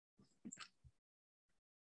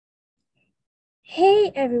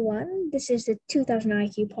Hey everyone, this is the 2000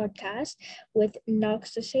 IQ podcast with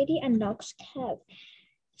Nox Society and Nox Kev.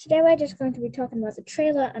 Today we're just going to be talking about the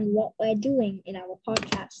trailer and what we're doing in our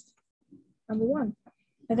podcast. Number one,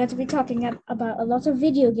 we're going to be talking about a lot of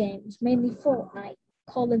video games, mainly Fortnite,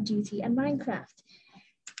 Call of Duty, and Minecraft.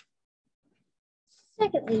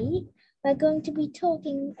 Secondly, we're going to be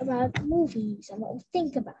talking about movies and what we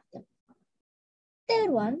think about them. Third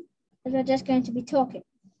one is we're just going to be talking.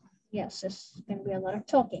 Yes, there's going to be a lot of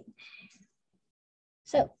talking.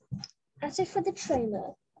 So, that's it for the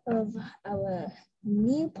trailer of our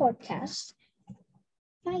new podcast.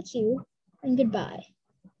 Thank you and goodbye.